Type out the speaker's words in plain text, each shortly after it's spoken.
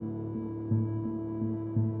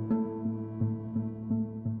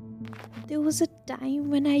time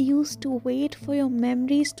when I used to wait for your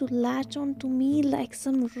memories to latch onto me like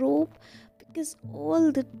some rope because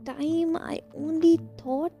all the time I only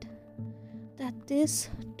thought that this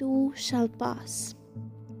too shall pass.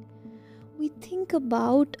 We think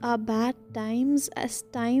about our bad times as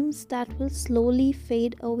times that will slowly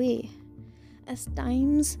fade away, as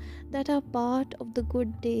times that are part of the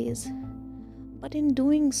good days. But in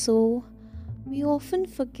doing so, we often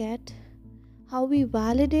forget how we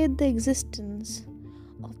validate the existence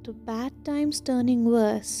of the bad times turning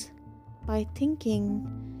worse by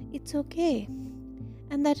thinking it's okay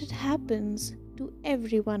and that it happens to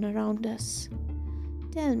everyone around us.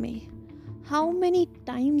 Tell me, how many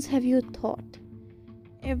times have you thought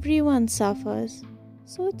everyone suffers,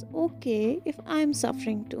 so it's okay if I'm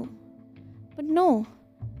suffering too? But no,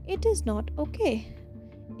 it is not okay.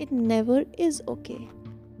 It never is okay.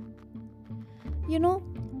 You know,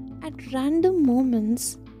 at random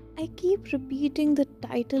moments, I keep repeating the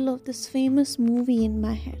title of this famous movie in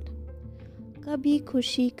my head, Kabhi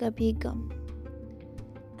Khushi Kabhi Gum.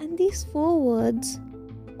 And these four words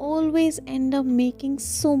always end up making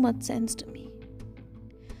so much sense to me.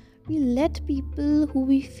 We let people who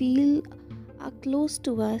we feel are close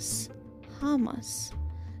to us harm us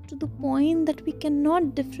to the point that we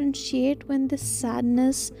cannot differentiate when this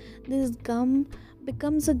sadness, this gum,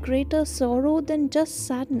 becomes a greater sorrow than just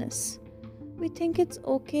sadness. We think it's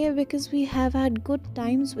okay because we have had good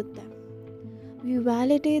times with them. We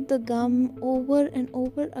validate the gum over and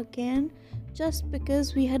over again just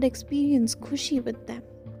because we had experienced khushi with them.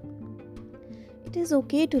 It is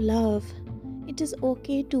okay to love. It is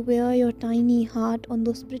okay to wear your tiny heart on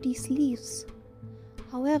those pretty sleeves.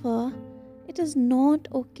 However, it is not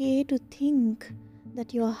okay to think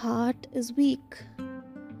that your heart is weak.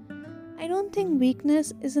 I don't think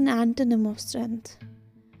weakness is an antonym of strength.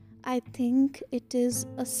 I think it is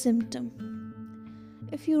a symptom.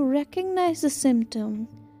 If you recognize the symptom,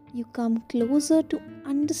 you come closer to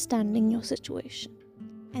understanding your situation.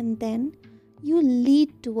 And then you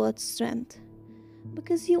lead towards strength.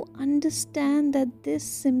 Because you understand that this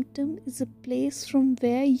symptom is a place from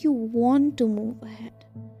where you want to move ahead.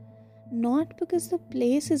 Not because the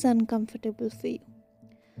place is uncomfortable for you.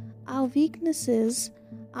 Our weaknesses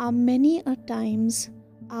are many a times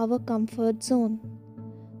our comfort zone.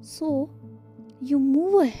 So, you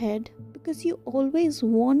move ahead because you always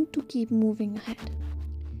want to keep moving ahead.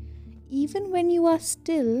 Even when you are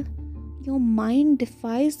still, your mind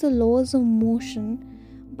defies the laws of motion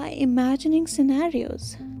by imagining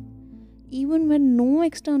scenarios. Even when no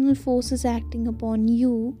external force is acting upon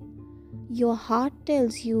you, your heart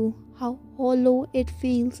tells you how hollow it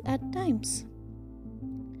feels at times.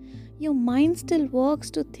 Your mind still works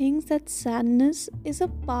to think that sadness is a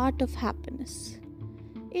part of happiness.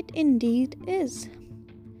 It indeed is.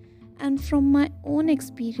 And from my own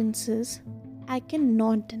experiences, I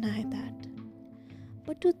cannot deny that.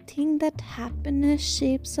 But to think that happiness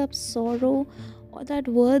shapes up sorrow, or that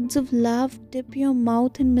words of love dip your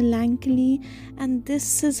mouth in melancholy and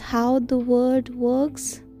this is how the world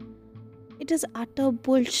works, it is utter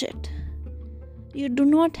bullshit. You do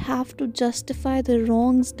not have to justify the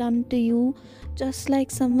wrongs done to you, just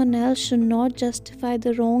like someone else should not justify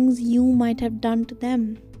the wrongs you might have done to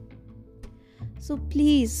them. So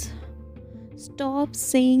please, stop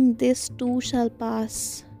saying this too shall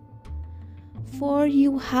pass. For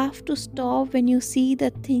you have to stop when you see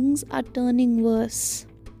that things are turning worse.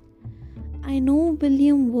 I know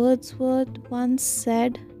William Wordsworth once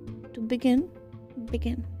said, to begin,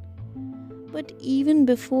 begin. But even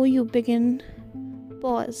before you begin,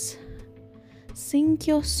 pause. Sink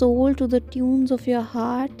your soul to the tunes of your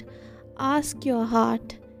heart. Ask your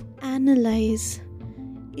heart, analyze.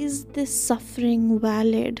 Is this suffering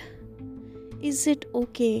valid? Is it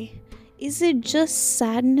okay? Is it just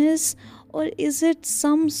sadness? Or is it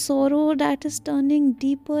some sorrow that is turning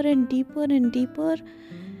deeper and deeper and deeper,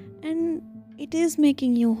 and it is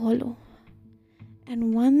making you hollow?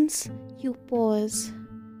 And once you pause,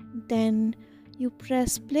 then you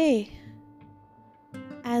press play.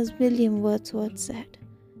 As William Wordsworth said,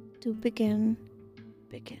 to begin,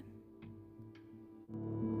 begin.